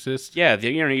The Exorcist. yeah,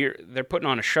 they're putting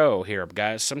on a show here,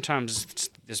 guys. Sometimes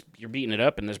you're beating it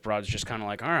up and this broad's just kind of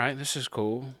like, all right, this is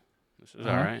cool. This is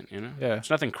all right, Yeah. It's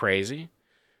nothing crazy.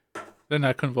 They're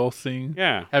not convulsing.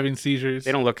 Yeah. Having seizures.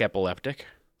 They don't look epileptic.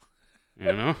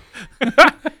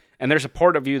 And there's a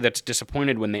part of you that's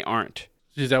disappointed when they aren't.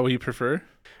 Is that what you prefer?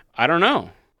 I don't know.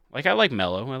 Like I like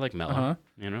mellow. Uh-huh.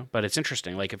 But it's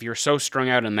interesting. Like if you're so strung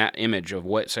out in that image of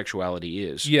what sexuality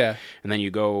is, Yeah. and then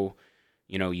you go,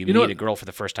 you meet a girl for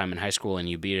the first time in high school and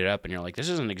you beat it up and you're like, this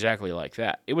isn't exactly like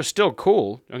that. It was still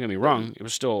cool. Don't get me wrong. It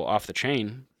was still off the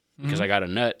chain because I got a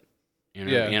nut,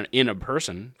 in a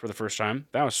person for the first time.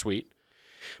 That was sweet.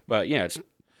 But yeah, it's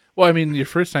Well, I mean, your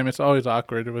first time, it's always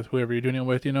awkward with whoever you're doing it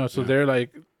with, So they're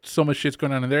like, so much shit's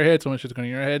going on in their head, so much shit's going on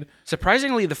in your head.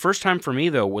 surprisingly the first time for me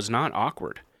though was not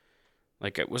awkward.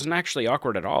 Like it wasn't actually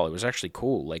awkward at all. It was actually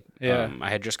cool. Like I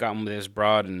had just gotten with this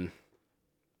broad and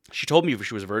she told me if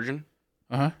she was a virgin.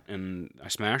 And I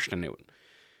smashed and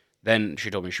then she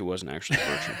told me she wasn't actually a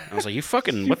virgin. I was like, you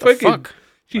fucking what the fuck?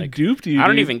 She like, duped you. I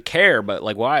don't dude. even care, but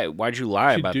like why'd you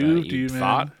lie She about that? duped You you,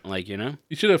 thought man. like, You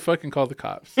should have fucking called the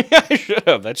cops. I should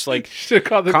have. That's like You should have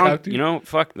called the cops. Dude.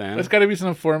 fuck that. That's got to be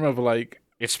some form of like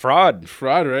It's fraud.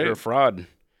 fraud, right? You're a fraud.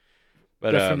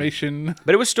 But Defamation.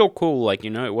 but it was still cool, like,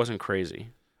 it wasn't crazy.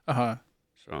 So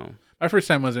My first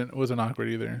time wasn't awkward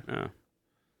either. yeah.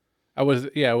 I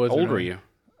wasn't. How old were you?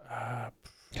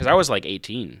 Because I was like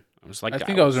 18. I was like I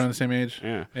think I was around the same age.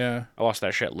 Yeah. Yeah. I lost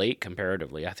that shit late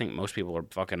comparatively. I think most people are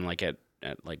fucking like at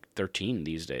like 13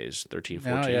 these days. 13,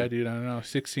 14. Now, yeah, dude. I don't know.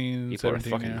 16, People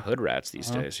 17. are fucking hood rats these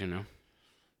days, Yeah.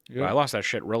 But I lost that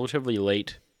shit relatively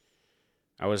late.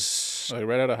 I was Like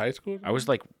right out of high school. I was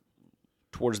like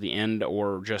towards the end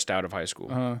or just out of high school.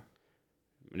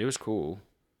 But it was cool.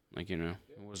 Like, it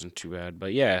wasn't too bad.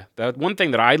 But yeah, that one thing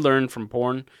that I learned from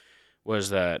porn was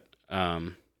that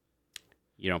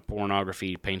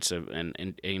pornography paints an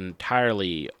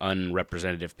entirely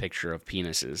unrepresentative picture of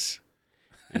penises.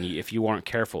 And if you aren't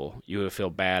careful, you will feel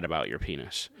bad about your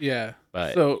penis. Yeah.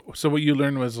 But So what you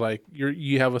learned was like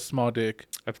you have a small dick.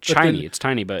 it's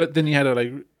tiny, But then you had to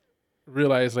like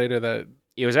realize later that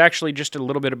it was actually just a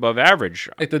little bit above average.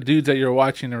 like the dudes that you're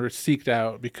watching are seeked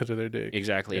out because of their dick.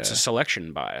 Exactly. It's a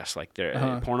selection bias. Like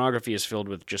pornography is filled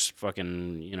with just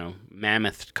fucking,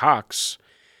 mammoth cocks.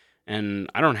 And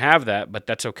I don't have that, but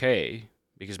that's okay.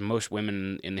 Because most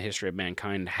women in the history of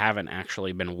mankind haven't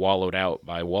actually been wallowed out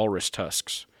by walrus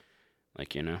tusks.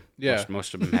 Like, Yeah.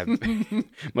 most of them have.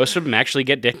 Most of them actually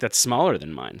get dick that's smaller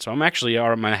than mine. So I'm actually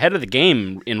I'm ahead of the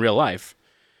game in real life.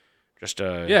 Just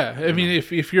Yeah. I mean,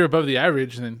 if you're above the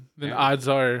average, then odds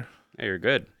are hey, you're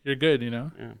good. you're good. Yeah.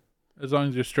 As long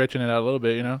as you're stretching it out a little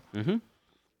bit. Mm-hmm.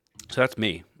 So that's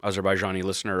me, Azerbaijani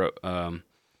listener.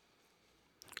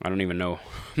 I don't even know.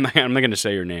 I'm not going to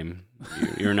say your name.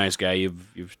 You're a nice guy.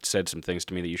 You've said some things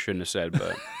to me that you shouldn't have said,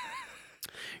 but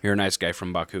you're a nice guy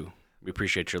from Baku. We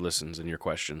appreciate your listens and your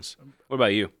questions. What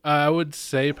about you? I would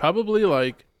say probably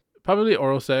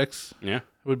oral sex. Yeah.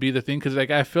 Would be the thing because like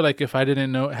I feel like if I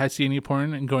didn't had seen any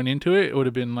porn and going into it, it would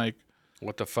have been like,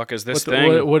 What the fuck is this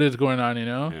thing? what is going on?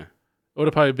 Yeah. It would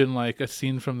have probably been like a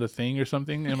scene from The Thing or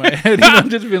something in my head.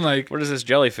 Just been like, What is this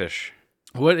jellyfish?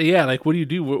 what? Yeah, like what do you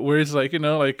do? Where's like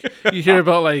like you hear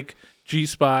about like G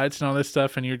spots and all this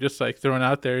stuff, and you're just like thrown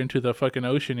out there into the fucking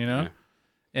ocean, Yeah.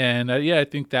 And I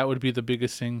think that would be the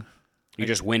biggest thing. You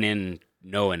just went in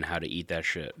knowing how to eat that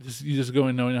shit. You just go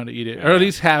in knowing how to eat it, Yeah. or at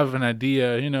least have an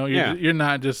idea. You're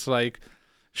not just like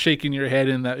shaking your head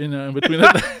in that in between.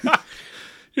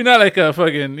 You're not like a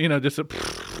fucking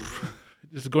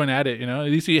just going at it. At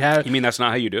least you have. You mean that's not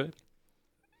how you do it?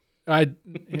 I mean,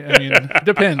 it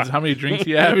depends how many drinks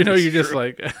you have. You're just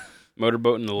like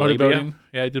Motorboat in the labia? motorboating.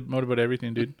 Yeah, I did motorboat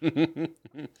everything, dude.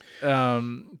 But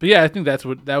yeah, I think that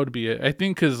would be it. I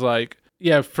think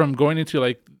because from going into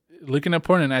like looking at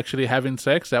porn and actually having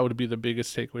sex, that would be the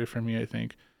biggest takeaway for me. I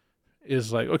think,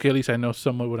 is like, okay, at least I know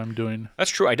somewhat what I'm doing.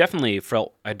 That's true. I definitely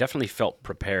felt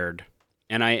prepared,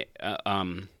 and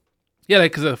yeah,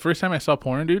 like because the first time I saw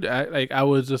porn, dude, I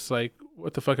was just like,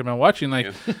 what the fuck am I watching?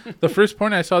 Like the first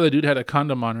porn I saw, the dude had a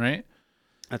condom on, right?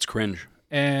 That's cringe.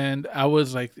 And I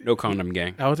was like, no condom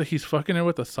gang. I was like, he's fucking her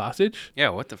with a sausage. Yeah,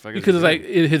 what the fuck? Because it's like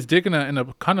his dick in a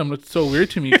condom looked so weird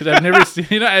to me because I've never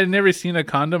seen, I'd never seen a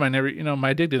condom. I never,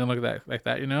 my dick didn't look like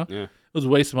that, Yeah. It was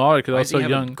way smaller because I was so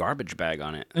young. A garbage bag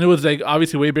on it, and it was like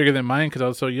obviously way bigger than mine because I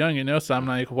was so young, So I'm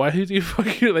like, why is he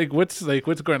fucking what's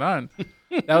going on?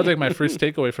 That was like my first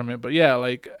takeaway from it. But yeah,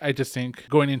 like I just think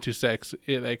going into sex,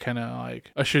 it like kind of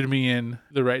like ushered me in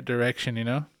the right direction,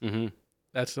 Mm-hmm.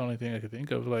 That's the only thing I could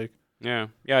think of, like. Yeah,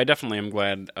 I definitely am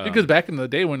glad. Because back in the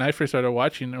day when I first started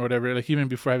watching or whatever, like even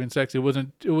before having sex, it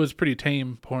was pretty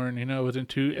tame porn, It wasn't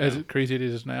too as crazy as it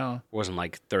is now. It wasn't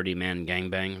like 30-man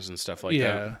gangbangs and stuff like that.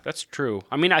 Yeah. That's true.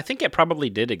 I mean, I think it probably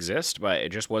did exist, but it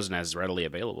just wasn't as readily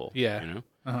available. Yeah.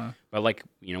 But like,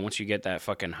 once you get that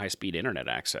fucking high-speed internet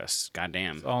access,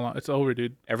 goddamn. It's over,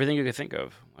 dude. Everything you could think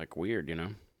of. Like, weird,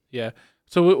 Yeah.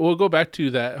 So we'll go back to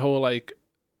that whole, like,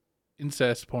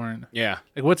 incest porn. Yeah.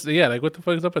 Like what the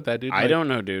fuck is up with that, dude? I don't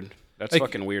know, dude. That's like,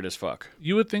 fucking weird as fuck.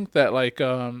 You would think that like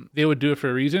they would do it for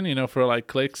a reason, for like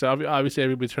clicks. Obviously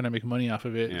everybody's trying to make money off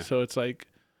of it. Yeah. So it's like,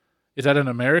 is that an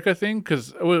America thing?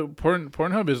 Because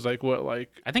Pornhub is like what, like?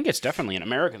 I think it's definitely an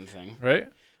American thing. Right?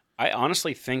 I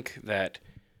honestly think that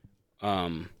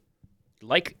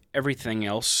like everything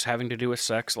else having to do with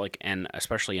sex, like, and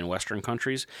especially in Western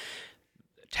countries,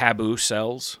 taboo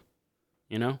sells,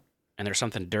 And there's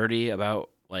something dirty about,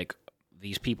 like,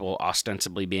 these people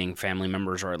ostensibly being family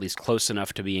members, or at least close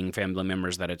enough to being family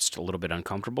members that it's a little bit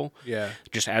uncomfortable. Yeah.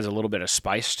 It just adds a little bit of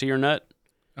spice to your nut.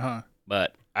 Uh-huh.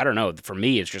 But I don't know. For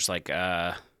me, it's just like,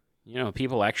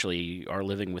 people actually are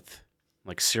living with,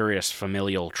 like, serious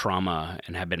familial trauma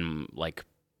and have been, like,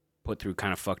 put through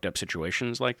kind of fucked up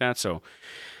situations like that. So,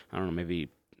 I don't know, maybe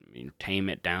tame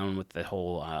it down with the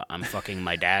whole I'm fucking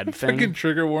my dad thing. Fucking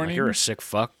trigger warning. Like, you're a sick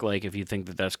fuck, like, if you think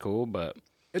that that's cool, but...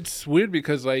 It's weird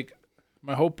because, like,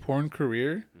 my whole porn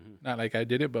career, not like I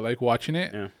did it, but, like, watching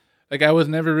it, like, I was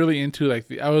never really into,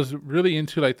 like, I was really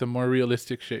into, like, the more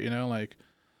realistic shit, like...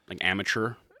 Like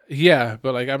amateur? Yeah,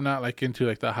 but, like, I'm not, like, into,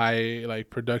 like, the high, like,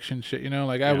 production shit,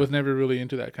 Like, I was never really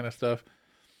into that kind of stuff.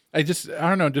 I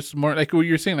don't know, just more, like, what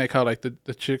you're saying, like, how, like,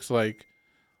 the chicks, like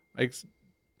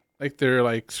they're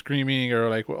like screaming or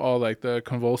like all like the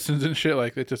convulsions and shit,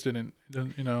 like it just didn't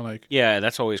like. Yeah,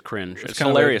 that's always cringe. It's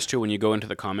hilarious too when you go into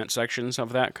the comment sections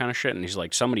of that kind of shit and he's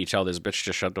like, somebody tell this bitch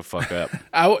to shut the fuck up.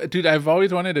 Dude, I've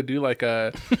always wanted to do like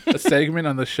a segment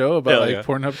on the show about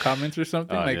Pornhub comments or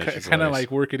something, kind of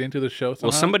like work it into the show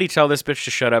somehow. Well, somebody tell this bitch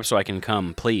to shut up so I can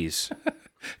come, please.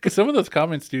 Because some of those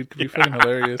comments, dude, could be fucking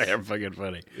hilarious. They're fucking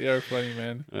funny. They are funny,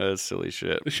 man. That's silly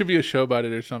shit. There should be a show about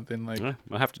it or something. Like,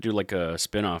 I'll have to do like a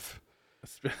spin-off.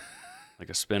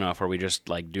 Like a spin-off where we just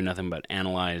like do nothing but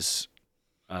analyze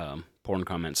porn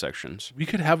comment sections. We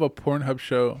could have a Pornhub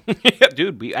show. Yeah,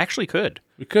 dude, we actually could.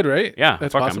 We could, right? Yeah,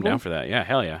 that's fuck, possible? I'm down for that. Yeah,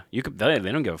 hell yeah. You could. They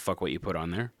don't give a fuck what you put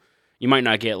on there. You might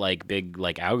not get like big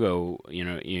like algo,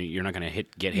 you're not gonna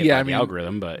get hit by the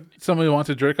algorithm, but somebody wants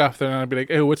to jerk off there and I'd be like,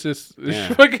 hey, what's this?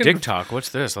 Fucking TikTok, what's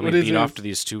this? Let me beat off to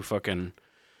these two fucking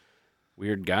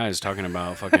weird guys talking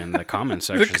about fucking the comment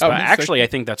sections. But actually, I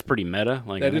think that's pretty meta.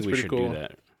 Like, I think we should do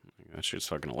that. That shit's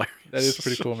fucking hilarious. That is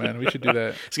pretty cool, man. We should do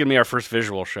that. It's gonna be our first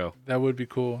visual show. That would be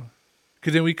cool.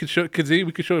 Because then we could show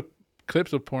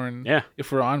clips of porn. Yeah.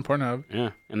 If we're on Pornhub.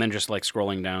 Yeah, and then just like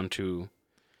scrolling down to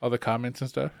all the comments and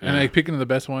stuff, and like picking the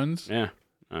best ones. Yeah,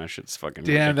 shit's fucking.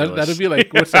 Damn, ridiculous. that'd be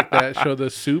like what's like that show, The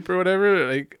Soup or whatever.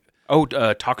 Like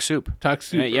Talk Soup. Talk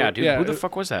Soup. Yeah, dude. Who the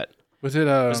fuck was that? Was it?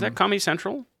 Was that Comedy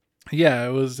Central? Yeah,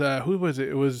 it was. Who was it?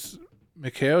 It was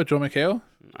Joe McHale.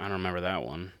 I don't remember that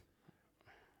one.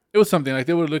 It was something like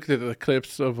they would look at the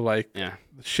clips of like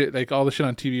shit, like all the shit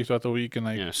on TV throughout the week and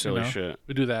like silly shit.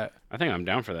 We do that. I think I'm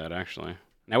down for that actually.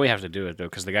 Now we have to do it though,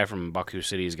 because the guy from Baku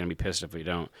City is gonna be pissed if we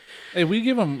don't. Hey,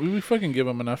 we fucking give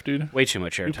him enough, dude. Way too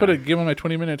much airtime. Give him like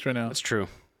 20 minutes right now. That's true.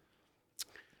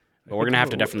 But we're gonna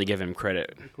have to definitely give him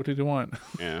credit. What did you want?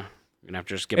 Yeah. We're gonna have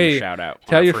to just give him a shout out.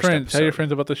 Tell your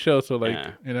friends about the show. So like,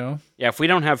 Yeah, if we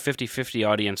don't have 50-50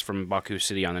 audience from Baku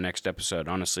City on the next episode,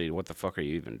 honestly, what the fuck are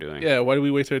you even doing? Yeah, why do we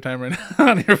waste our time right now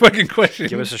on your fucking question?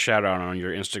 Give us a shout out on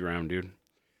your Instagram, dude.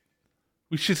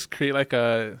 We should just create like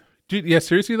a dude. Yeah,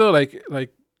 seriously though, like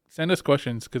send us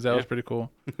questions because that was pretty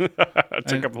cool. It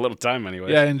took up a little time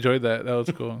anyway. Yeah, I enjoyed that. That was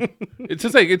cool. It's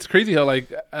just like it's crazy how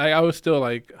like I was still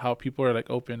like how people are like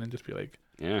open and just be like,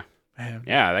 yeah, man,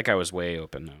 yeah, that guy was way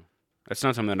open though. That's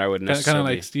not something that I would Kind of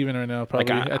necessarily. like Steven right now,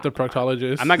 probably Like, at the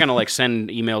proctologist. I'm not gonna like send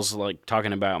emails like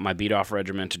talking about my beat off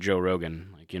regimen to Joe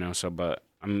Rogan, like So, but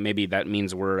maybe that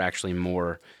means we're actually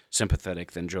more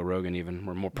sympathetic than Joe Rogan. Even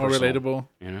we're more more personal,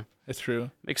 relatable. It's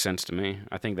true. Makes sense to me.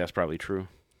 I think that's probably true.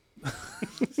 I'm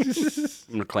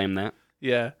gonna claim that.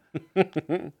 Yeah,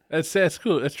 that's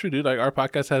cool. That's true, dude. Like our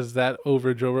podcast has that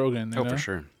over Joe Rogan. You know? For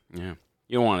sure. Yeah,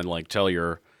 you don't want to like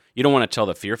you don't want to tell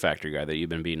the Fear Factor guy that you've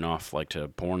been beating off like to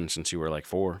porn since you were like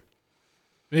 4.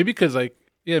 Maybe because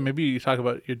maybe you talk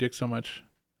about your dick so much,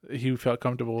 that he felt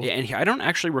comfortable. Yeah, and I don't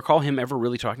actually recall him ever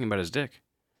really talking about his dick.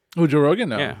 Oh, Joe Rogan,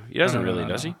 no. Yeah, he doesn't really,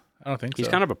 does he? I don't think so. He's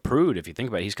kind of a prude if you think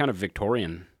about it. He's kind of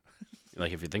Victorian,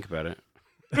 like if you think about it.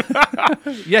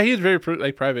 Yeah, he is very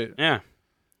private. Yeah,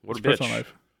 what a bitch. Personal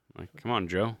life. Like, come on,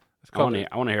 Joe. I want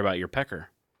to hear about your pecker.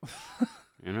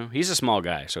 He's a small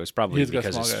guy, so it's probably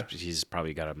because he's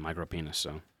probably got a micro penis.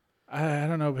 So I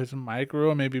don't know if it's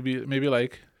micro. Maybe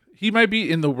like he might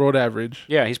be in the world average.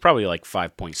 Yeah, he's probably like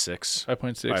 5.6.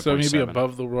 5.6. So maybe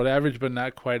above the world average, but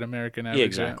not quite American average. Yeah,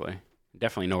 exactly.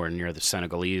 Definitely nowhere near the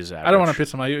Senegalese average. I don't want to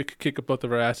piss him off. You could kick up both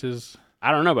of our asses. I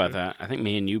don't know about that. I think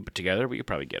me and you together, we could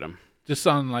probably get him. Just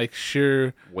on like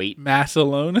sheer weight, mass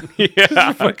alone. Yeah,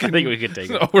 I think we could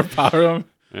take it. Overpower him.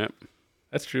 Yep,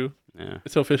 that's true. Yeah,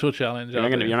 it's an official challenge. You're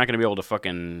not gonna be able to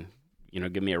fucking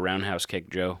give me a roundhouse kick,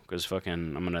 Joe, because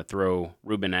fucking I'm gonna throw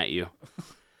Ruben at you,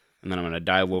 and then I'm gonna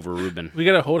dive over Ruben. We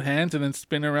gotta hold hands and then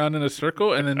spin around in a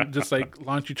circle and then just like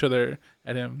launch each other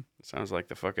at him. Sounds like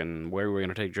the fucking where we're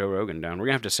gonna take Joe Rogan down. We're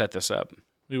gonna have to set this up.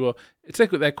 We will. It's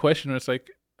like that question where it's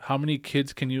like, how many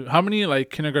like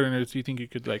kindergartners do you think you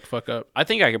could like fuck up? I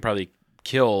think I could probably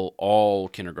kill all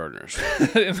kindergartners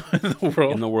in the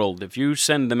world. In the world, if you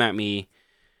send them at me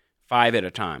 5 at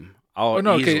a time, I'll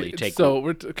easily take. So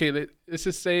let's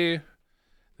just say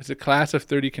it's a class of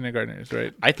 30 kindergartners,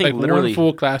 right? I think like literally one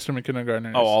full classroom of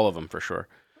kindergartners. Oh, all of them for sure.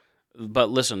 But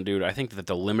listen, dude, I think that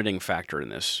the limiting factor in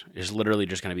this is literally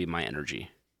just going to be my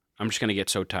energy. I'm just going to get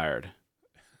so tired.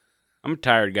 I'm a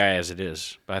tired guy as it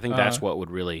is, but I think that's what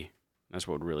would really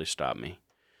stop me.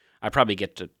 I probably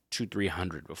get to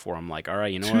 200-300 before I'm like, all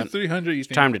right, you know what? 200-300. It's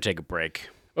time to take a break.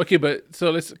 Okay, but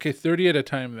so 30 at a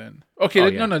time then.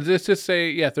 Okay, no, let's just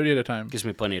say 30 at a time. Gives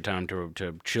me plenty of time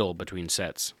to chill between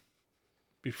sets.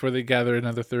 Before they gather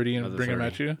another 30 and bring them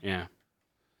at you. Yeah.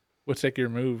 What's like your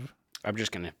move? I'm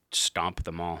just gonna stomp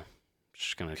them all.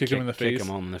 Just gonna kick them in the face. Kick them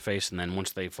all in the face, and then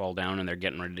once they fall down and they're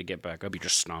getting ready to get back up, you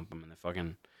just stomp them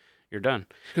and you're done.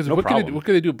 Because what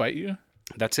could they do? Bite you?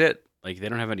 That's it. Like they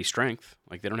don't have any strength.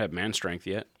 Like they don't have man strength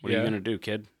yet. What are you gonna do,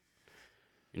 kid?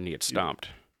 You need to get stomped.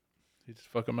 You just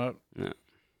fuck them up. Yeah,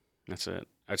 that's it.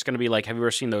 It's gonna be like, have you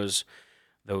ever seen those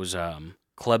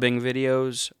clubbing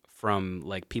videos from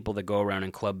like people that go around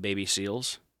and club baby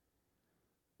seals?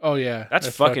 Oh yeah, that's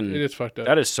fucking. It is fucked up.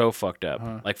 That is so fucked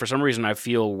up. Like for some reason, I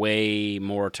feel way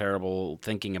more terrible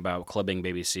thinking about clubbing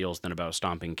baby seals than about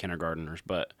stomping kindergartners.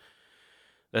 But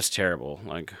that's terrible.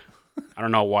 Like I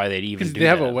don't know why they'd even do that. Because they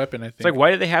have a weapon. I think. It's like,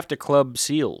 why do they have to club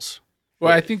seals?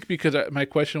 Well, I think because my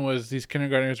question was these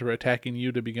kindergartners were attacking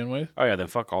you to begin with. Oh yeah, then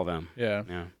fuck all them. Yeah.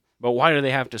 But why do they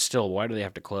have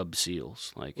to club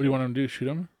seals? Like, what do you want them to do? Shoot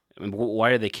them? I mean, why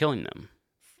are they killing them?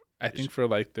 I think for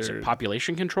like their... Is it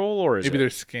population control or is maybe their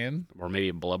skin? Or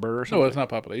maybe blubber or something? No, it's not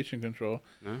population control.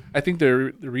 No? I think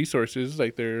their resources,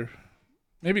 like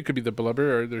maybe it could be the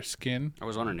blubber or their skin. I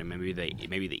was wondering if maybe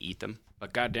they eat them.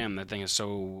 But goddamn, that thing is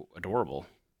so adorable.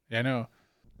 Yeah, I know.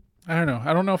 I don't know.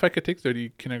 I don't know if I could take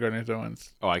 30 kindergartners at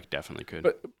once. Oh, I definitely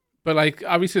could. But like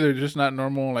obviously they're just not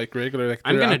normal, like regular. Like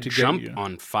I'm gonna jump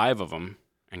on 5 of them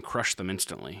and crush them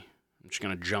instantly. I'm just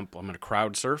gonna jump. I'm gonna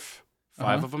crowd surf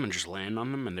 5 of them and just land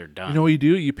on them, and they're done. You know what you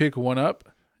do? You pick one up,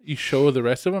 you show the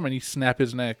rest of them, and you snap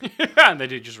his neck. And they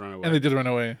did just run away. And they did run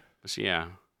away. So, yeah.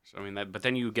 So I mean but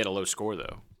then you get a low score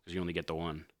though, because you only get the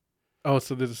one. Oh,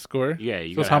 so there's a score? Yeah.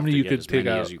 So it's how many you could take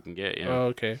out? As you can get. Yeah. Oh,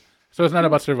 okay. So it's not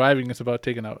about surviving; it's about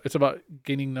taking out. It's about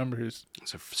gaining numbers.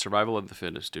 It's a survival of the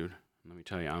fittest, dude. Let me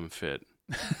tell you, I'm fit.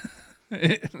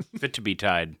 Fit to be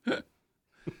tied.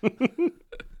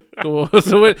 Cool.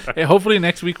 So hopefully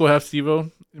next week we'll have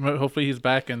Steve-O. Hopefully he's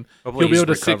back and he'll be able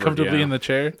to sit comfortably in the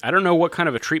chair. I don't know what kind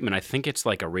of a treatment. I think it's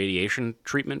like a radiation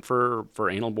treatment for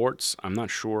anal warts. I'm not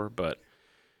sure, but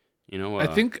I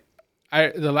think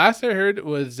the last I heard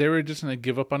was they were just gonna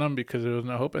give up on him because there was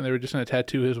no hope, and they were just gonna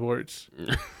tattoo his warts.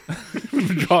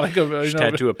 Draw like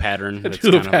tattoo a pattern. That's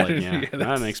kind of like,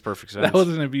 that makes perfect sense. That was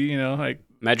gonna be like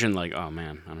imagine like, oh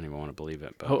man, I don't even want to believe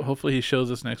it. But hopefully he shows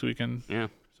us next weekend. Yeah.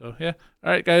 So yeah.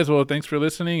 All right, guys. Well, thanks for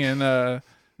listening and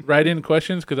write in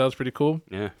questions because that was pretty cool.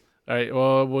 Yeah. All right.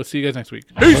 Well, we'll see you guys next week.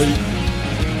 Peace.